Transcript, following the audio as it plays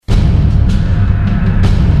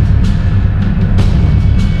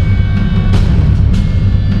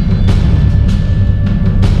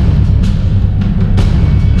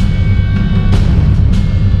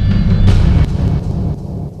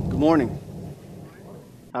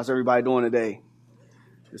How's everybody doing today?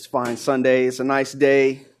 It's fine Sunday. It's a nice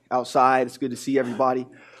day outside. It's good to see everybody.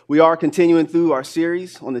 We are continuing through our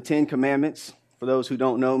series on the Ten Commandments. For those who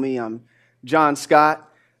don't know me, I'm John Scott.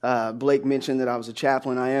 Blake mentioned that I was a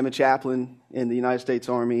chaplain. I am a chaplain in the United States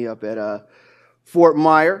Army up at Fort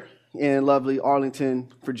Myer in lovely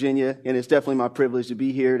Arlington, Virginia. And it's definitely my privilege to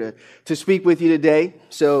be here to speak with you today.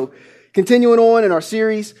 So continuing on in our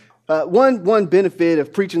series, one benefit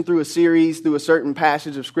of preaching through a series, through a certain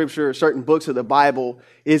passage of Scripture, or certain books of the Bible,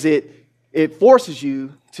 is it forces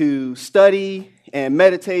you to study and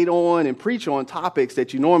meditate on and preach on topics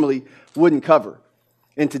that you normally wouldn't cover.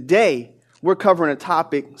 And today, we're covering a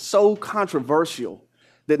topic so controversial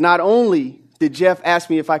that not only did Jeff ask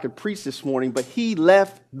me if I could preach this morning, but he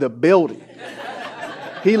left the building.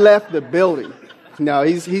 He left the building. No,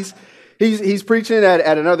 he's preaching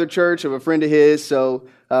at another church of a friend of his, so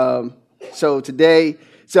today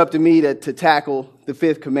it's up to me to tackle the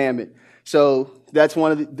fifth commandment. So that's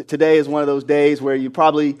today is one of those days where you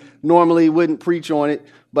probably normally wouldn't preach on it,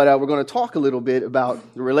 but we're going to talk a little bit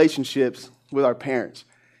about the relationships with our parents.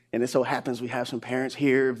 And it so happens we have some parents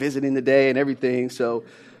here visiting today and everything, so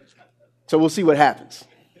we'll see what happens.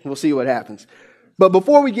 We'll see what happens. But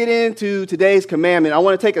before we get into today's commandment, I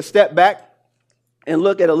want to take a step back and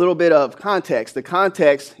look at a little bit of context, the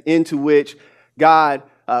context into which God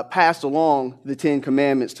passed along the Ten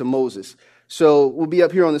Commandments to Moses. So we'll be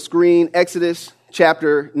up here on the screen, Exodus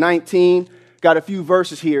chapter 19. Got a few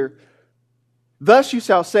verses here. Thus you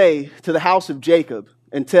shall say to the house of Jacob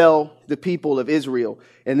and tell the people of Israel,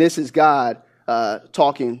 and this is God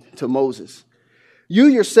talking to Moses. You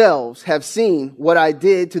yourselves have seen what I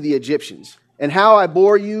did to the Egyptians, and how I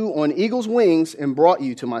bore you on eagle's wings and brought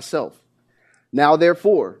you to myself. Now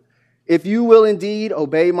therefore, if you will indeed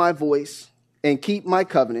obey my voice and keep my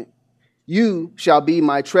covenant, you shall be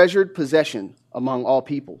my treasured possession among all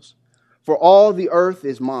peoples. For all the earth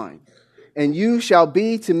is mine, and you shall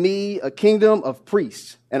be to me a kingdom of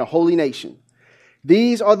priests and a holy nation.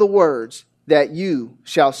 These are the words that you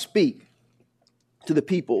shall speak to the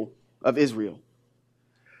people of Israel.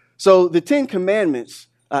 So the Ten Commandments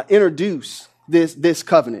introduce this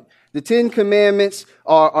covenant. The Ten Commandments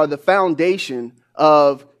are the foundation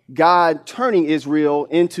of God turning Israel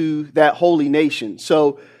into that holy nation.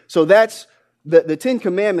 So that's the Ten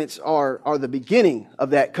Commandments are the beginning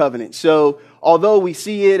of that covenant. So although we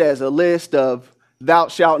see it as a list of thou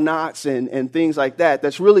shalt nots and things like that,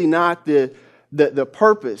 that's really not the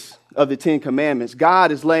purpose of the Ten Commandments.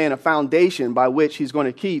 God is laying a foundation by which he's going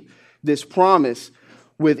to keep this promise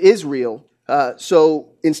with Israel. So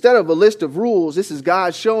instead of a list of rules, this is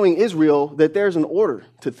God showing Israel that there's an order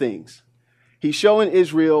to things. He's showing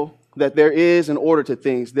Israel that there is an order to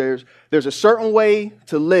things. There's a certain way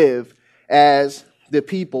to live as the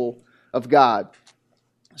people of God.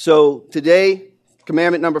 So today,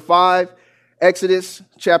 commandment number 5, Exodus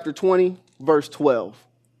chapter 20, verse 12.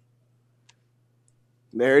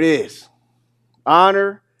 There it is.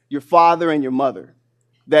 Honor your father and your mother,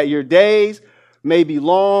 that your days may be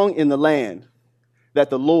long in the land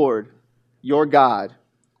that the Lord your God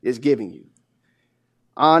is giving you.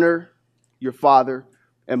 Honor your father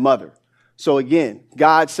and mother. So again,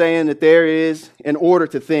 God's saying that there is an order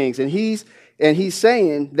to things, and he's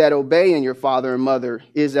saying that obeying your father and mother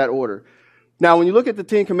is that order. Now, when you look at the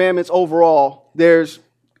Ten Commandments overall, there's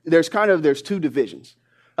two divisions.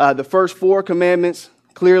 The first 4 commandments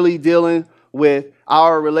clearly dealing with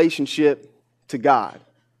our relationship to God.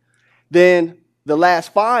 Then the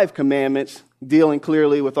last 5 commandments dealing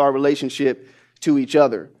clearly with our relationship to each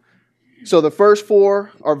other. So the first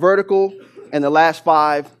 4 are vertical, and the last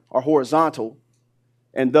 5 are horizontal.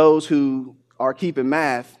 And those who are keeping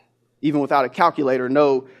math, even without a calculator,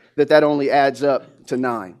 know that only adds up to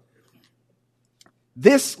 9.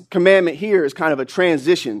 This commandment here is kind of a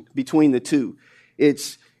transition between the two.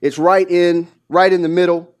 It's right in the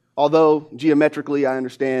middle, although geometrically I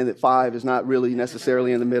understand that 5 is not really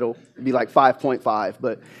necessarily in the middle. It'd be like 5.5.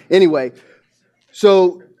 But anyway,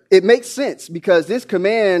 so it makes sense because this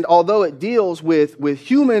command, although it deals with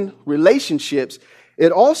human relationships,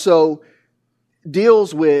 it also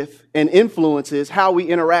deals with and influences how we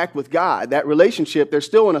interact with God. That relationship, there's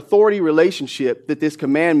still an authority relationship that this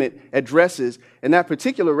commandment addresses, and that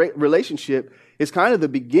particular relationship is kind of the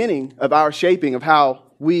beginning of our shaping of how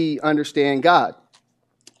we understand God.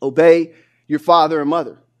 Obey your father and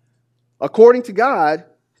mother. According to God,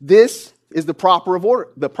 this is the proper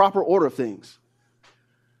order of things.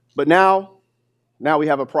 But now we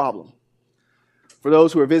have a problem. For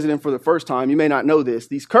those who are visiting for the first time, you may not know this.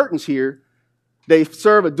 These curtains here, they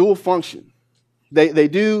serve a dual function. They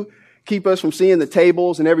do keep us from seeing the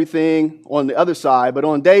tables and everything on the other side. But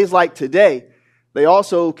on days like today, they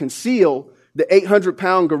also conceal the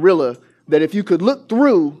 800-pound gorilla that if you could look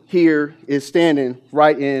through here is standing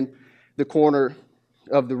right in the corner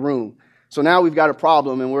of the room. So now we've got a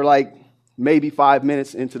problem, and we're like maybe 5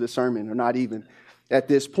 minutes into the sermon, or not even at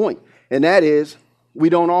this point. And that is, we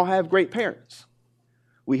don't all have great parents.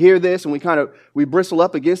 We hear this and we bristle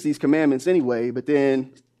up against these commandments anyway, but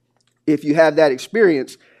then if you have that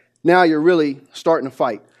experience, now you're really starting to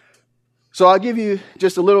fight. So I'll give you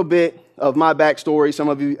just a little bit of my backstory. Some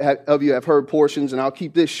of you have heard portions, and I'll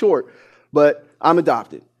keep this short, but I'm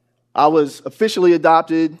adopted. I was officially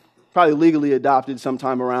adopted, probably legally adopted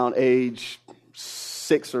sometime around age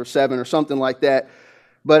 6 or 7 or something like that,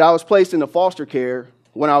 but I was placed into foster care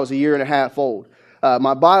when I was a year and a half old.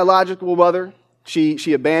 My biological mother,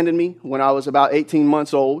 she abandoned me when I was about 18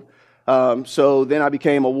 months old, so then I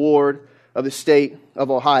became a ward of the state of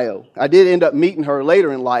Ohio. I did end up meeting her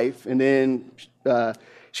later in life, and then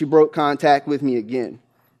she broke contact with me again.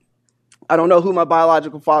 I don't know who my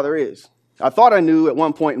biological father is. I thought I knew at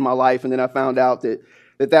one point in my life, and then I found out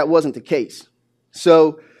that wasn't the case.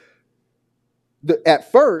 So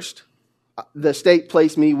at first, the state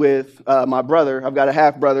placed me with my brother. I've got a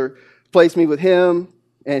half-brother. Placed me with him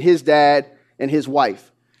and his dad and his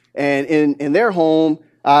wife. And in their home,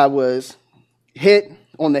 I was hit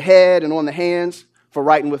on the head and on the hands for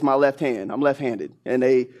writing with my left hand. I'm left-handed, and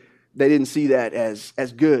they didn't see that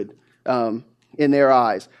as good in their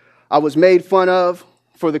eyes. I was made fun of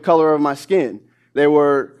for the color of my skin. They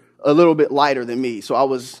were a little bit lighter than me, so I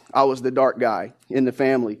was the dark guy in the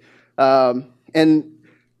family. And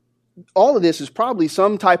all of this is probably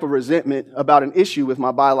some type of resentment about an issue with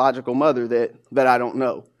my biological mother that I don't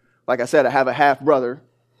know. Like I said, I have a half-brother,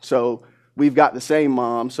 so we've got the same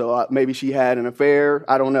mom, so maybe she had an affair.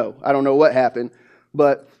 I don't know. I don't know what happened.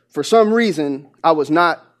 But for some reason, I was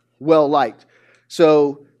not well-liked.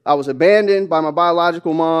 So I was abandoned by my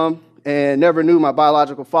biological mom and never knew my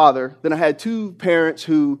biological father. Then I had 2 parents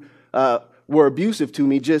who were abusive to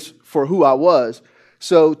me just for who I was.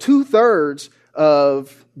 So 2/3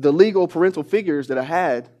 of the legal parental figures that I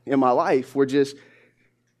had in my life were just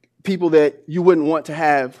people that you wouldn't want to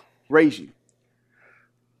have raise you.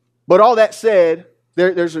 But all that said,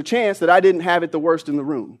 there's a chance that I didn't have it the worst in the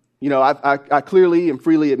room. You know, I clearly and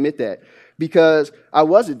freely admit that because I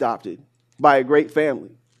was adopted by a great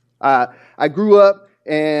family. I grew up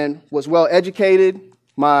and was well educated.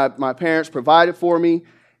 My parents provided for me,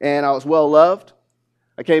 and I was well loved.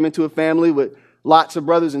 I came into a family with lots of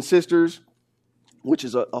brothers and sisters, which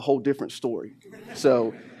is a whole different story.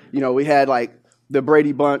 So, you know, we had like the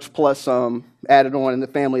Brady Bunch plus some added on in the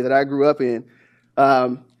family that I grew up in.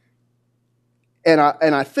 And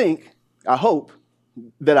I hope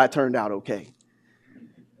that I turned out okay.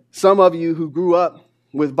 Some of you who grew up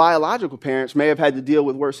with biological parents may have had to deal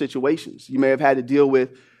with worse situations. You may have had to deal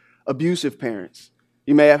with abusive parents.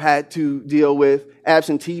 You may have had to deal with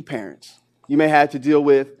absentee parents. You may have to deal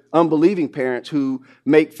with unbelieving parents who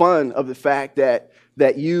make fun of the fact that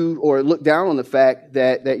you, or look down on the fact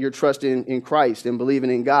that you're trusting in Christ and believing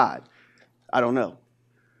in God. I don't know.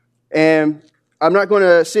 And I'm not going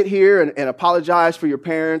to sit here and apologize for your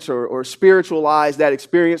parents or spiritualize that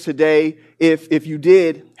experience today if you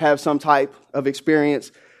did have some type of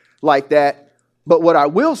experience like that. But what I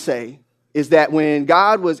will say is that when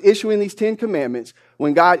God was issuing these 10 commandments,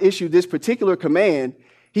 when God issued this particular command,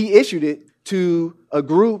 he issued it to a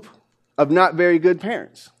group of not very good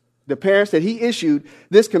parents. The parents that he issued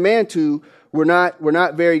this command to were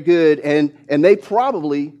not very good, and they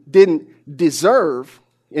probably didn't deserve,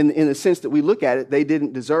 in the sense that we look at it, they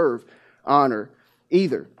didn't deserve honor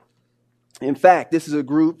either. In fact, this is a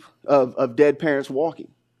group of dead parents walking.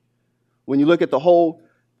 When you look at the whole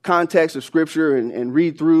context of Scripture and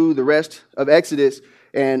read through the rest of Exodus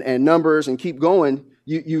and Numbers and keep going,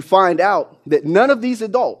 you find out that none of these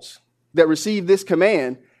adults that received this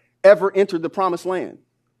command ever entered the promised land,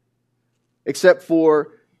 except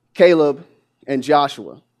for Caleb and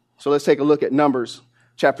Joshua. So let's take a look at Numbers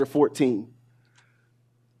chapter 14.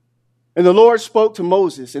 And the Lord spoke to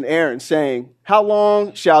Moses and Aaron, saying, "How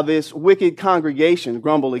long shall this wicked congregation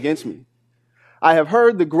grumble against me? I have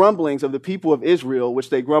heard the grumblings of the people of Israel, which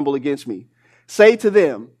they grumble against me. Say to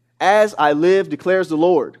them, as I live, declares the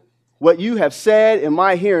Lord, what you have said in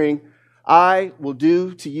my hearing, I will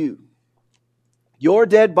do to you. Your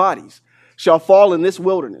dead bodies shall fall in this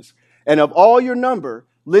wilderness, and of all your number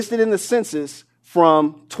listed in the census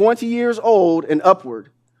from 20 years old and upward,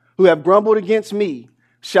 who have grumbled against me,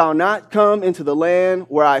 shall not come into the land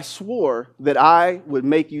where I swore that I would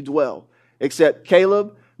make you dwell, except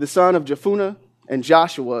Caleb, the son of Jephunneh, and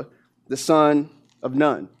Joshua, the son of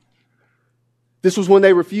Nun. This was when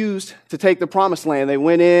they refused to take the promised land. They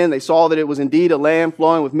went in, they saw that it was indeed a land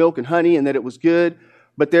flowing with milk and honey and that it was good,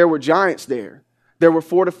 but there were giants there. There were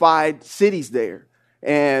fortified cities there.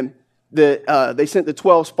 And they sent the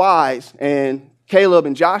 12 spies, and Caleb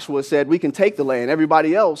and Joshua said, we can take the land.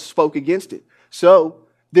 Everybody else spoke against it. So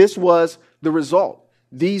this was the result.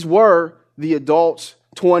 These were the adults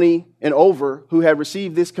 20 and over who had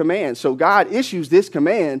received this command. So God issues this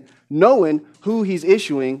command knowing who he's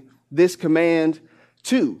issuing this command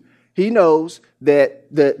to. He knows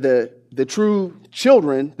that the true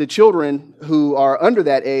children, the children who are under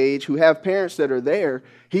that age, who have parents that are there,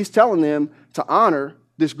 he's telling them to honor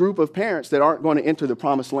this group of parents that aren't going to enter the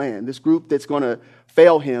promised land, this group that's going to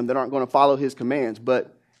fail him, that aren't going to follow his commands.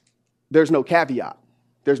 But there's no caveat.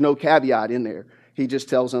 There's no caveat in there. He just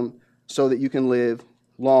tells them so that you can live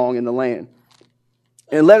long in the land.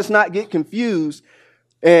 And let us not get confused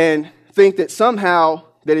and think that somehow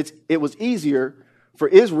that it was easier for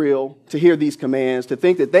Israel to hear these commands, to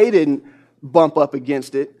think that they didn't bump up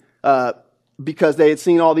against it because they had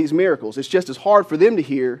seen all these miracles. It's just as hard for them to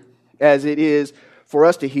hear as it is for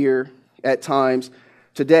us to hear at times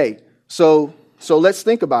today. So let's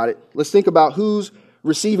think about it. Let's think about who's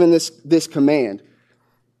receiving this command.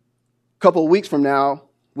 A couple of weeks from now,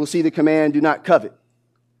 we'll see the command, do not covet.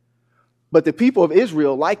 But the people of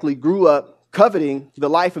Israel likely grew up coveting the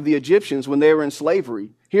life of the Egyptians when they were in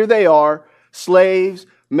slavery. Here they are, slaves,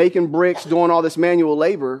 making bricks, doing all this manual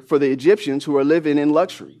labor for the Egyptians who are living in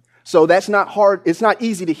luxury. So that's not hard. It's not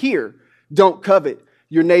easy to hear. Don't covet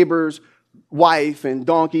your neighbor's wife and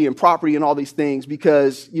donkey and property and all these things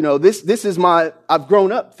because, this is I've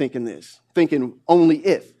grown up thinking only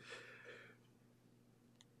if.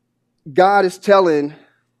 God is telling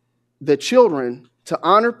the children to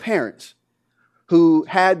honor parents who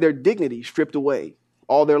had their dignity stripped away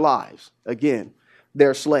all their lives. Again,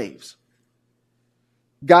 they're slaves.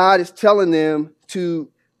 God is telling them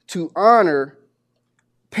to honor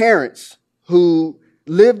parents who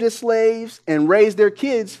lived as slaves and raised their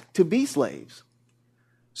kids to be slaves.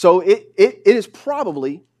 So it is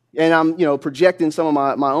probably, and I'm projecting some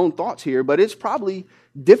of my own thoughts here, but it's probably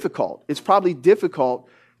difficult. It's probably difficult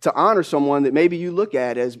to honor someone that maybe you look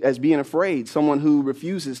at as being afraid, someone who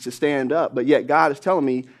refuses to stand up. But yet God is telling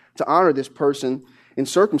me to honor this person in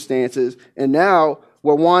circumstances, and now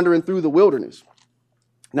we're wandering through the wilderness.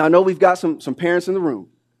 Now I know we've got some parents in the room.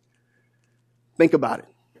 Think about it.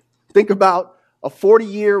 Think about a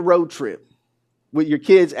 40-year road trip with your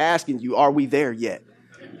kids asking you, are we there yet?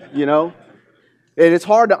 And it's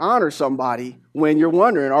hard to honor somebody when you're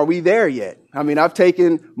wondering, are we there yet? I mean, I've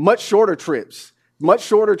taken much shorter trips,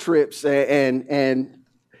 and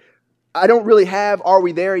I don't really have are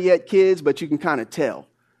we there yet kids, but you can kind of tell.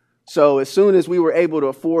 So as soon as we were able to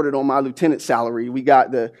afford it on my lieutenant salary, we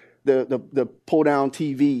got the pull-down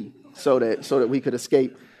TV so that we could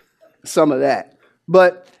escape some of that.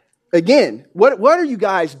 But again, what are you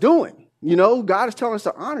guys doing? God is telling us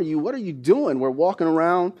to honor you. What are you doing? We're walking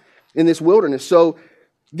around in this wilderness. So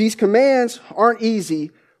these commands aren't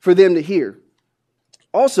easy for them to hear.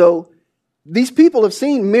 Also, these people have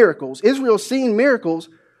seen miracles. Israel's seen miracles,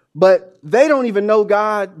 but they don't even know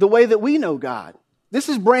God the way that we know God. This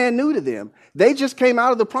is brand new to them. They just came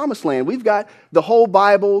out of the promised land. We've got the whole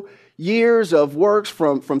Bible, years of works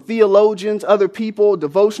from theologians, other people,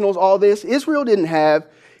 devotionals, all this. Israel didn't have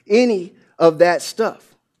any of that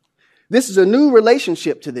stuff. This is a new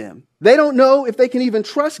relationship to them. They don't know if they can even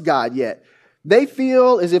trust God yet. They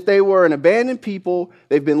feel as if they were an abandoned people.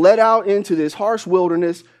 They've been let out into this harsh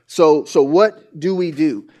wilderness. So what do we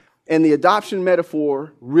do? And the adoption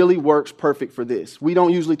metaphor really works perfect for this. We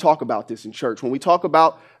don't usually talk about this in church. When we talk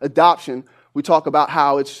about adoption, we talk about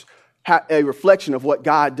how it's a reflection of what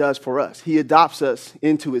God does for us. He adopts us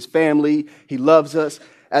into his family. He loves us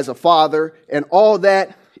as a father, and all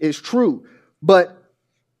that is true. But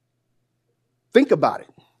think about it.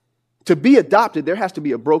 To be adopted, there has to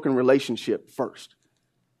be a broken relationship first.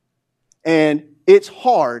 And it's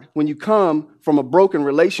hard when you come from a broken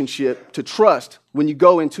relationship to trust when you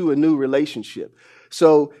go into a new relationship.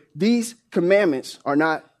 So these commandments are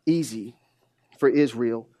not easy for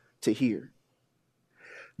Israel to hear.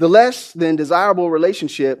 The less than desirable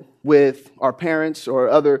relationship with our parents or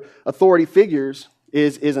other authority figures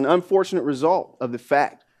is an unfortunate result of the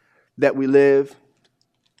fact that we live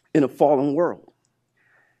in a fallen world.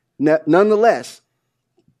 Nonetheless,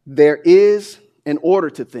 there is an order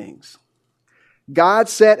to things. God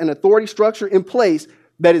set an authority structure in place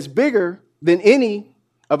that is bigger than any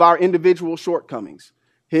of our individual shortcomings.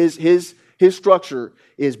 His structure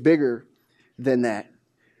is bigger than that.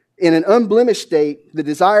 in an unblemished state, the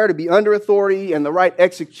desire to be under authority and the right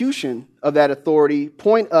execution of that authority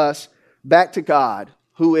point us back to God,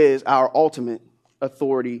 who is our ultimate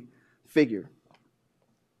authority figure.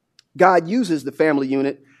 God uses the family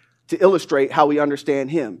unit to illustrate how we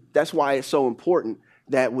understand him. That's why it's so important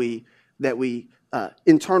that we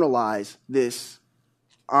internalize this: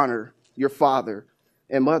 honor your father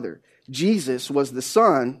and mother. Jesus was the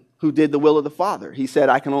son who did the will of the Father. He said,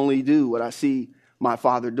 I can only do what I see my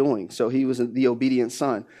Father doing. So he was the obedient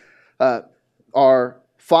son. Our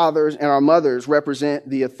fathers and our mothers represent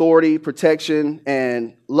the authority, protection,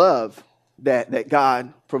 and love that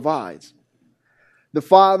God provides. The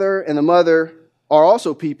father and the mother are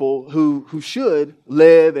also people who should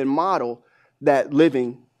live and model that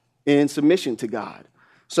living in submission to God.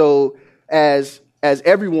 So as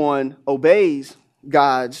everyone obeys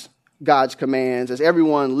God's commands, as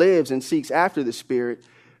everyone lives and seeks after the Spirit,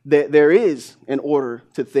 that there is an order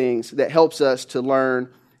to things that helps us to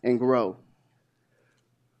learn and grow.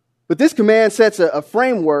 But this command sets a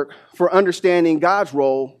framework for understanding God's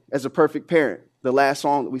role as a perfect parent. The last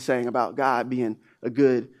song that we sang about God being a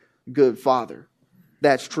good father.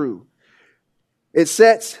 That's true. It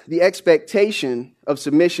sets the expectation of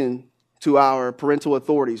submission to our parental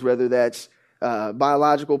authorities, whether that's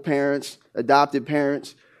biological parents, adopted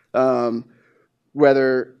parents,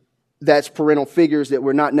 whether that's parental figures that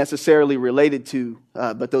we're not necessarily related to,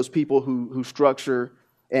 but those people who structure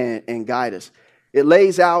and guide us. It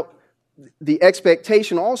lays out the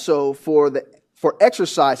expectation also for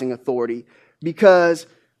exercising authority, because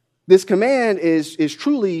this command is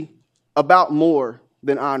truly about more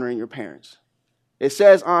than honoring your parents. It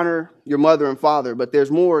says honor your mother and father, but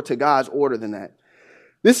there's more to God's order than that.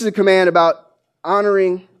 This is a command about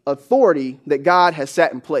honoring authority that God has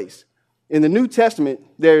set in place. In the New Testament,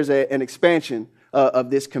 there's an expansion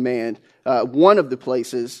of this command. One of the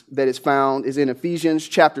places that is found is in Ephesians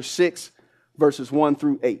chapter 6, verses 1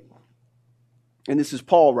 through 8. And this is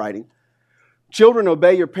Paul writing, "Children,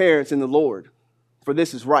 obey your parents in the Lord, for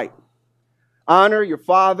this is right. Honor your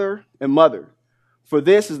father and mother, for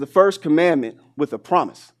this is the first commandment with a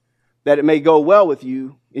promise, that it may go well with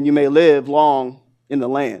you and you may live long in the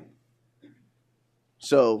land."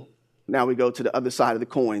 So now we go to the other side of the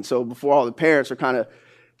coin. So before, all the parents are kind of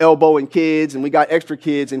elbowing kids, and we got extra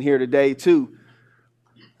kids in here today too.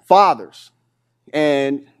 Fathers,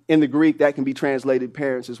 and in the Greek that can be translated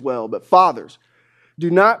parents as well, but fathers, do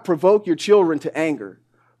not provoke your children to anger,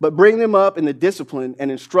 but bring them up in the discipline and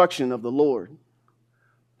instruction of the Lord.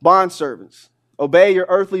 Bondservants, obey your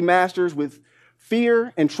earthly masters with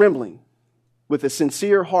fear and trembling, with a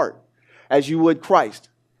sincere heart, as you would Christ,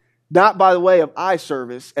 not by the way of eye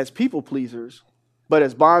service as people pleasers, but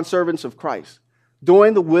as bondservants of Christ,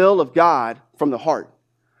 doing the will of God from the heart,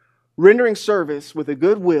 rendering service with a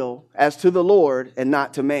good will as to the Lord and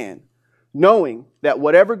not to man, knowing that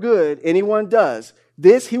whatever good anyone does,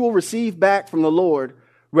 this he will receive back from the Lord,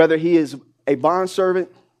 whether he is a bondservant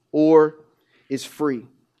or is free.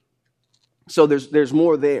 So there's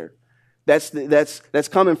more there. That's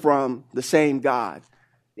coming from the same God.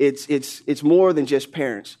 It's more than just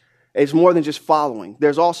parents. It's more than just following.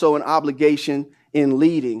 There's also an obligation in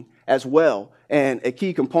leading as well. And a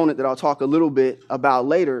key component that I'll talk a little bit about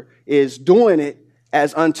later is doing it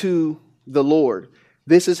as unto the Lord.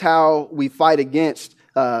 This is how we fight against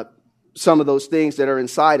some of those things that are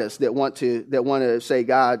inside us that want to say,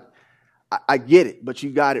 God, I get it, but you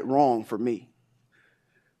got it wrong for me.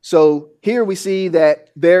 So here we see that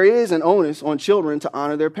there is an onus on children to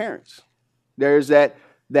honor their parents. There's that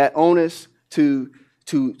onus to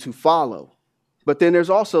follow. But then there's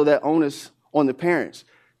also that onus on the parents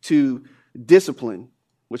to discipline,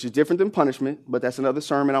 which is different than punishment, but that's another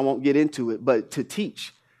sermon. I won't get into it, but to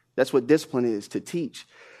teach. That's what discipline is, to teach.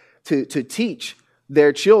 To teach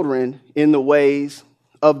their children in the ways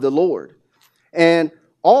of the Lord. And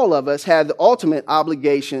all of us have the ultimate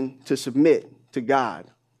obligation to submit to God,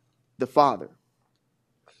 the Father.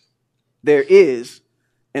 There is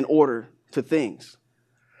an order to things.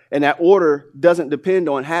 And that order doesn't depend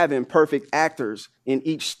on having perfect actors in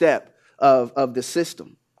each step of the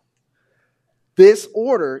system. This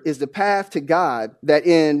order is the path to God that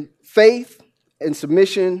in faith and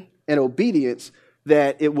submission and obedience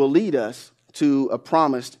that it will lead us to a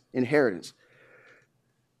promised inheritance.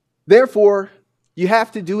 Therefore, you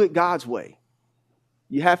have to do it God's way.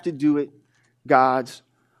 You have to do it God's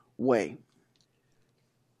way.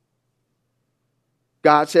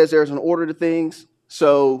 God says there's an order to things.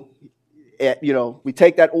 So, we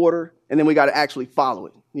take that order and then we got to actually follow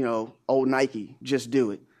it. Old Nike, just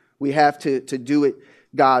do it. We have to do it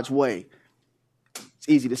God's way. It's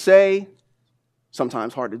easy to say,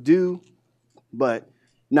 sometimes hard to do, but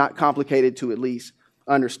not complicated to at least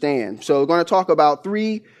understand. So we're going to talk about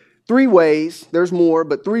three ways. There's more,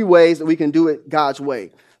 but 3 ways that we can do it God's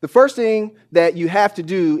way. The first thing that you have to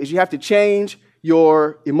do is you have to change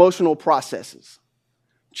your emotional processes.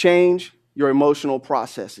 Change your emotional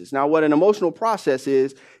processes. Now, what an emotional process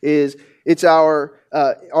is it's our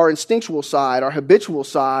instinctual side, our habitual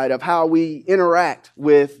side of how we interact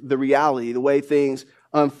with the reality, the way things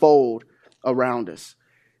unfold around us.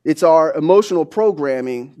 It's our emotional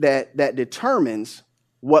programming that determines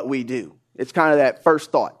what we do. It's kind of that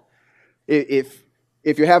first thought. If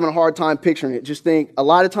you're having a hard time picturing it, just think a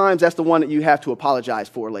lot of times that's the one that you have to apologize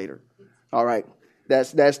for later. All right,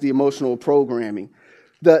 that's the emotional programming.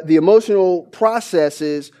 The emotional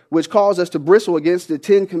processes which cause us to bristle against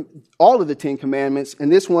all of the 10 commandments,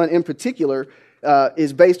 and this one in particular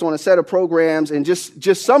is based on a set of programs, and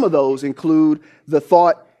just some of those include the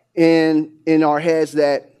thought in our heads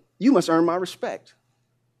that you must earn my respect.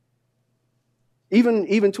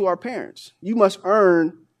 Even to our parents, you must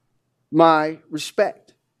earn my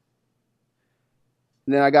respect.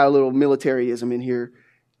 And then I got a little militaryism in here.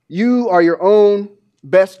 You are your own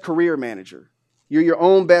best career manager. You're your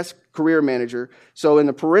own best career manager. So in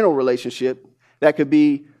the parental relationship, that could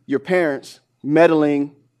be your parents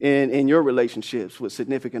meddling in your relationships with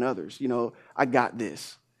significant others. You know, I got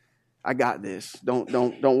this.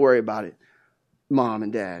 Don't worry about it, mom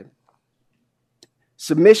and dad.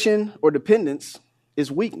 Submission or dependence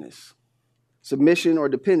is weakness. Submission or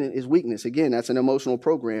dependent is weakness. Again, that's an emotional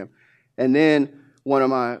program. And then one of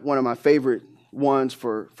my favorite ones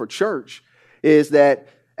for church is that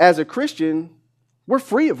as a Christian, we're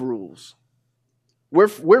free of rules. We're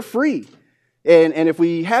free. And if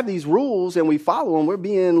we have these rules and we follow them, we're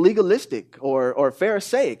being legalistic or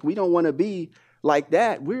Pharisaic. We don't want to be like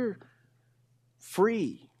that. We're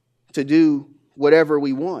free to do whatever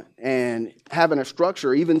we want. And having a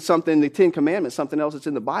structure, even something, the 10 Commandments, something else that's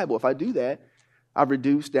in the Bible, if I do that, I've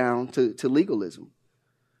reduced down to legalism.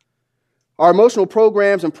 Our emotional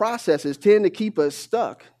programs and processes tend to keep us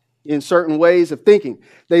stuck in certain ways of thinking.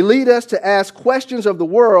 They lead us to ask questions of the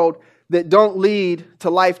world that don't lead to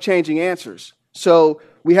life-changing answers. So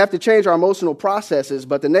we have to change our emotional processes,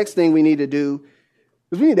 but the next thing we need to do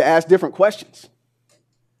is we need to ask different questions.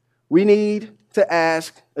 We need to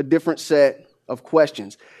ask a different set of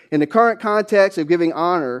questions. In the current context of giving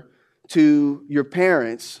honor to your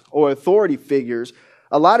parents or authority figures,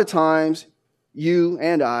 a lot of times you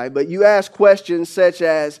and I, but you ask questions such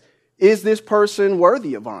as, is this person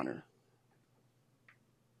worthy of honor?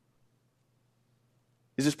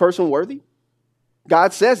 Is this person worthy?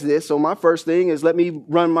 God says this, so my first thing is let me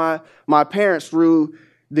run my parents through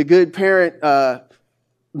the good parent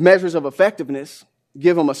measures of effectiveness,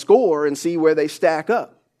 give them a score, and see where they stack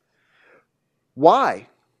up. Why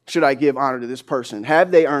should I give honor to this person? Have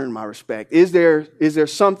they earned my respect? Is there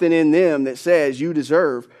something in them that says you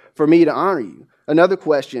deserve for me to honor you? Another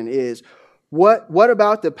question is, what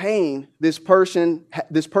about the pain this person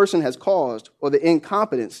has caused or the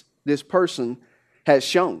incompetence this person has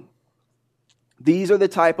shown? These are the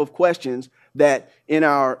type of questions that in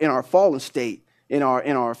our fallen state, in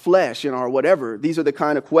our flesh, in our whatever, these are the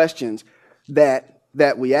kind of questions that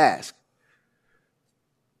we ask.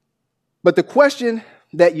 But the question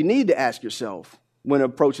that you need to ask yourself when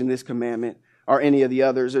approaching this commandment or any of the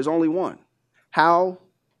others, there's only one. How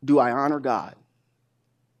do I honor God?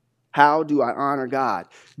 How do I honor God?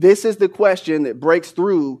 This is the question that breaks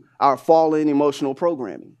through our fallen emotional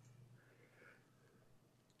programming.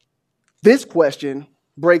 This question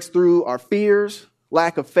breaks through our fears,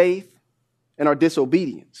 lack of faith, and our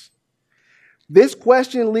disobedience. This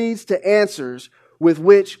question leads to answers with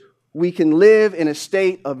which we can live in a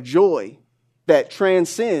state of joy that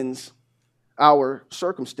transcends our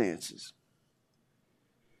circumstances.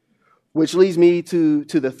 Which leads me to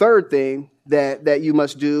the third thing that you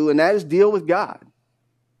must do, and that is deal with God.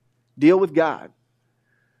 Deal with God.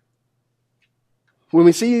 When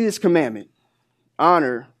we see this commandment,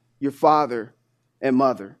 honor your father and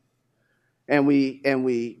mother, and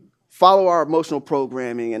we follow our emotional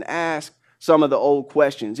programming and ask some of the old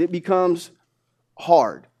questions, it becomes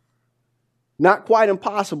hard. Not quite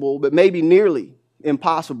impossible, but maybe nearly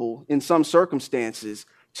impossible in some circumstances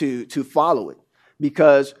to follow it,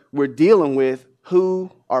 because we're dealing with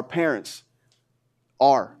who our parents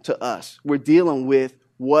are to us. We're dealing with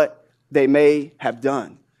what they may have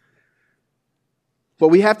done. But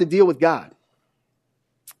we have to deal with God.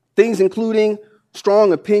 Things including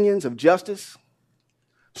strong opinions of justice,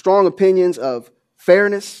 strong opinions of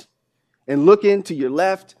fairness, and looking to your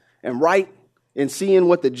left and right and seeing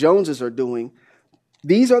what the Joneses are doing.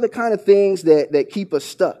 These are the kind of things that keep us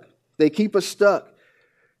stuck. They keep us stuck.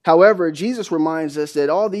 However, Jesus reminds us that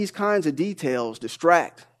all these kinds of details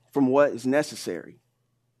distract from what is necessary.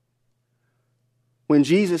 When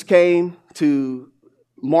Jesus came to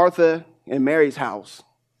Martha and Mary's house,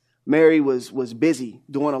 Mary was busy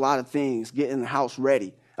doing a lot of things, getting the house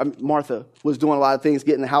ready. Martha was doing a lot of things,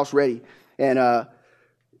 getting the house ready. And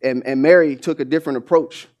Mary took a different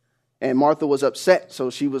approach. And Martha was upset. So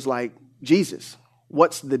she was like, Jesus,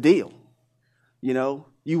 what's the deal? You know,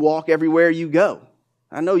 you walk everywhere you go.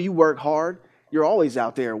 I know you work hard. You're always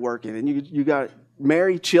out there working. And you got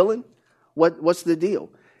Mary chilling. What's the deal?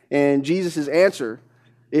 And Jesus' answer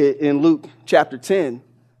in Luke chapter 10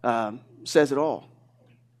 says it all.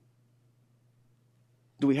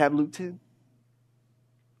 Do we have Luke 10?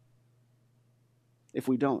 If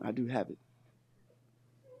we don't, I do have it.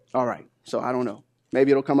 All right. So I don't know.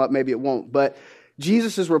 Maybe it'll come up, maybe it won't. But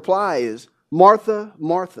Jesus' reply is, Martha,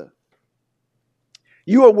 Martha,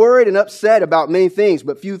 you are worried and upset about many things,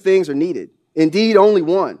 but few things are needed. Indeed, only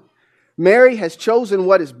one. Mary has chosen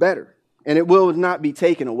what is better, and it will not be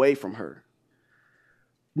taken away from her.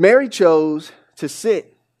 Mary chose to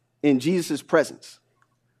sit in Jesus' presence.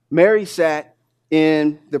 Mary sat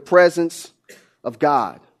in the presence of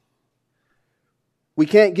God. We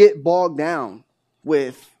can't get bogged down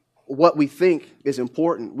with what we think is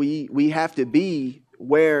important. We have to be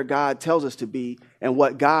where God tells us to be, and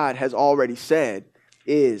what God has already said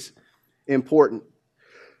is important.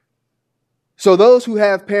 So those who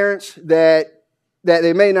have parents that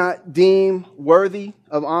they may not deem worthy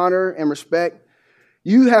of honor and respect,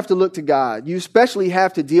 you have to look to God. You especially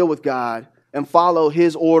have to deal with God and follow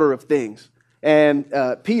his order of things. And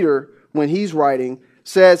Peter, when he's writing,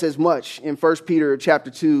 says as much in 1 Peter chapter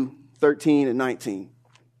 2, 13 and 19.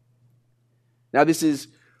 Now this is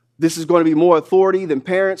going to be more authority than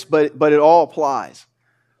parents, but it all applies.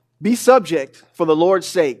 Be subject for the Lord's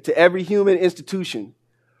sake to every human institution,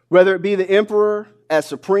 whether it be the emperor as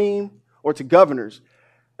supreme or to governors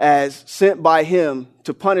as sent by him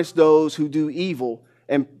to punish those who do evil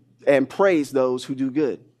and praise those who do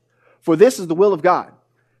good. For this is the will of God,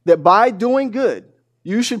 that by doing good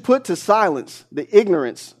you should put to silence the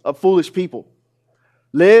ignorance of foolish people.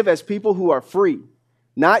 Live as people who are free,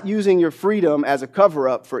 not using your freedom as a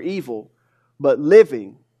cover-up for evil, but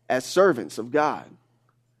living as servants of God.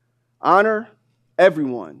 Honor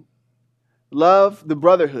everyone. Love the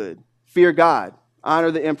brotherhood. Fear God. Honor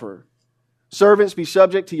the emperor. Servants, be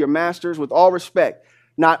subject to your masters with all respect,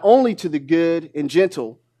 not only to the good and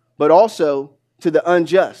gentle, but also to the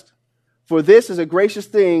unjust. For this is a gracious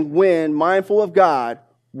thing when, mindful of God,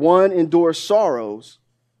 one endures sorrows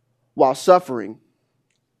while suffering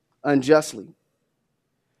unjustly.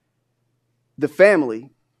 The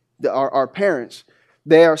family, our parents,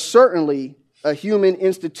 they are certainly a human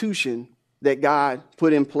institution that God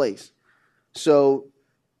put in place. So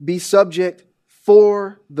be subject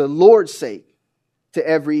for the Lord's sake to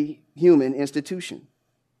every human institution.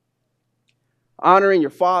 Honoring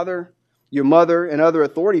your father, your mother, and other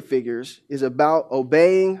authority figures is about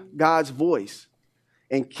obeying God's voice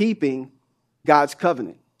and keeping God's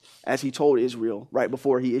covenant, as he told Israel right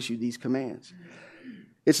before he issued these commands.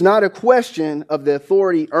 It's not a question of the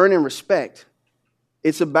authority earning respect.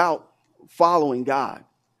 It's about following God.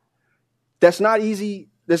 That's not easy.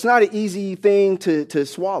 That's not an easy thing to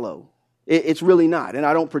swallow. It's really not. And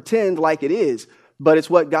I don't pretend like it is, but it's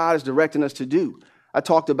what God is directing us to do. I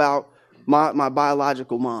talked about my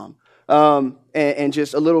biological mom and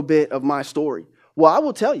just a little bit of my story. Well, I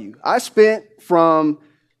will tell you, I spent from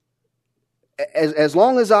as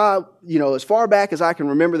long as as far back as I can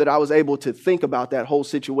remember that I was able to think about that whole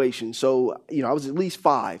situation. So, I was at least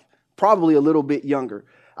 5, probably a little bit younger.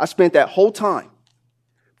 I spent that whole time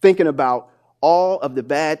thinking about all of the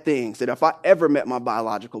bad things that if I ever met my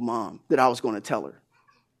biological mom, that I was going to tell her.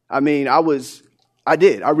 I mean, I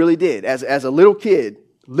really did. As a little kid,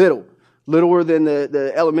 littler than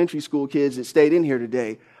the elementary school kids that stayed in here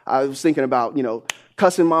today, I was thinking about,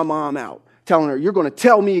 cussing my mom out, telling her, you're going to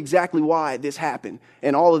tell me exactly why this happened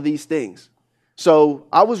and all of these things. So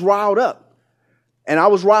I was riled up. And I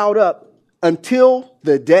was riled up until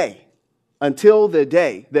the day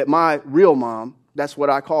that my real mom, that's what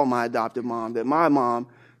I call my adopted mom, that my mom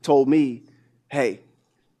told me, hey,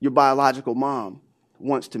 your biological mom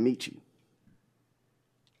wants to meet you.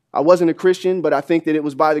 I wasn't a Christian, but I think that it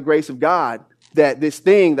was by the grace of God that this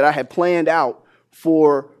thing that I had planned out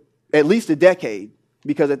for at least a decade,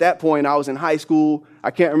 because at that point I was in high school.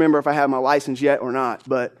 I can't remember if I had my license yet or not,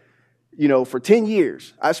 but, for 10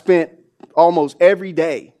 years, I spent almost every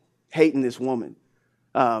day hating this woman.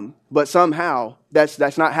 But somehow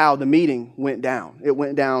that's not how the meeting went down. It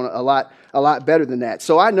went down a lot better than that.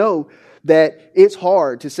 So I know that it's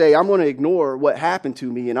hard to say I'm going to ignore what happened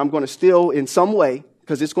to me and I'm going to still in some way,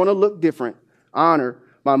 because it's going to look different, honor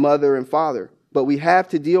my mother and father. But we have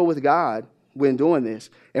to deal with God when doing this,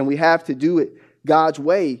 and we have to do it God's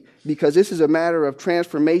way, because this is a matter of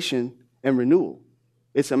transformation and renewal.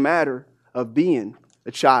 It's a matter of being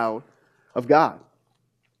a child of God.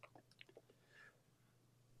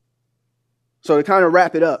 So to kind of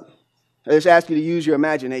wrap it up, I just ask you to use your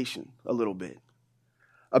imagination a little bit.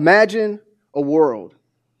 Imagine a world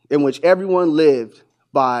in which everyone lived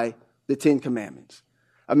by the Ten Commandments.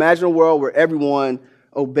 Imagine a world where everyone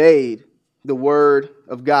obeyed the word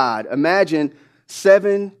of God. Imagine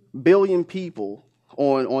 7 billion people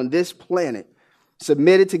on this planet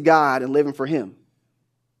submitted to God and living for Him.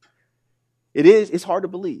 It's hard to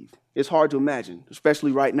believe. It's hard to imagine,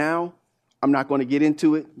 especially right now. I'm not going to get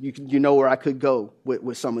into it. You know where I could go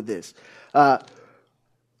with some of this. But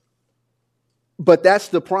that's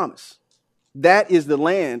the promise. That is the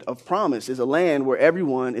land of promise, is a land where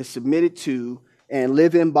everyone is submitted to and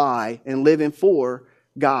living by and living for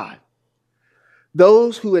God.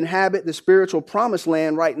 Those who inhabit the spiritual promised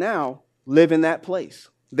land right now live in that place.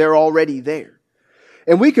 They're already there.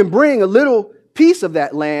 And we can bring a little piece of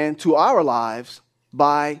that land to our lives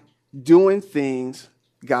by doing things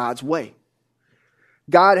God's way.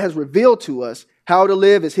 God has revealed to us how to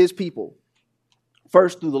live as His people,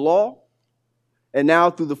 first through the law, and now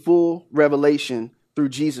through the full revelation through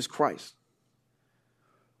Jesus Christ.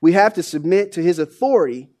 We have to submit to His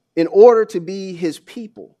authority in order to be His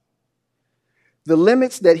people. The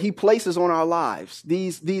limits that He places on our lives,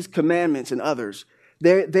 these commandments and others,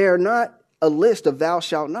 they are not a list of thou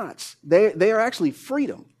shalt nots. They are actually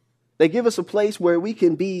freedom. They give us a place where we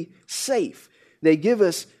can be safe. They give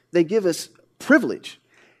us privilege.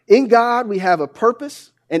 In God, we have a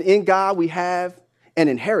purpose, and in God, we have an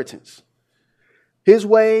inheritance. His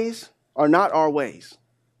ways are not our ways.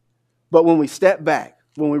 But when we step back,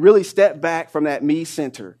 when we really step back from that me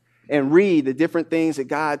center and read the different things that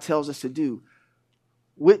God tells us to do,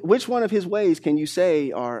 which one of His ways can you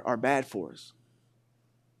say are bad for us?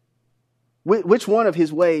 Which one of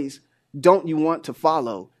His ways don't you want to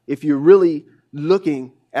follow if you're really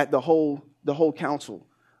looking at the whole counsel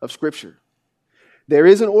of Scripture? There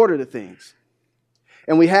is an order to things,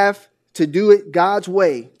 and we have to do it God's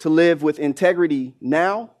way to live with integrity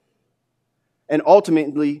now and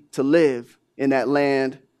ultimately to live in that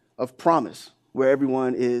land of promise where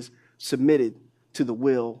everyone is submitted to the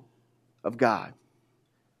will of God.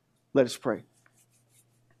 Let us pray.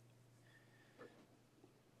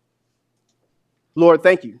 Lord,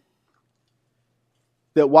 thank you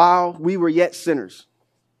that while we were yet sinners,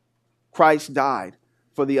 Christ died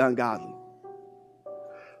for the ungodly.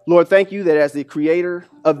 Lord, thank you that as the creator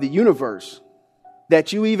of the universe,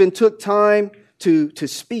 that you even took time to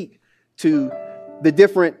speak to the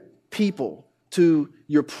different people, to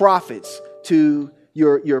your prophets, to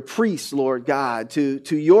your priests, Lord God,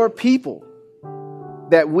 to your people,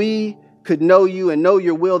 that we could know you and know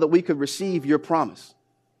your will, that we could receive your promise.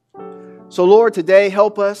 So, Lord, today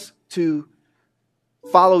help us to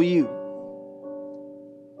follow you.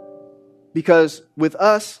 Because with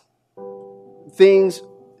us, things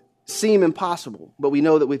seem impossible, but we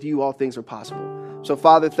know that with you all things are possible. So,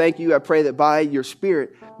 Father, thank you. I pray that by your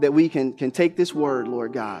Spirit that we can take this word,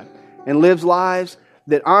 Lord God, and live lives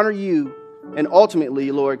that honor you, and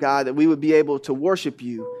ultimately, Lord God, that we would be able to worship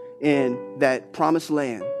you in that promised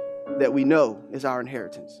land that we know is our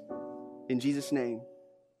inheritance. In Jesus' name,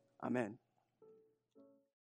 amen.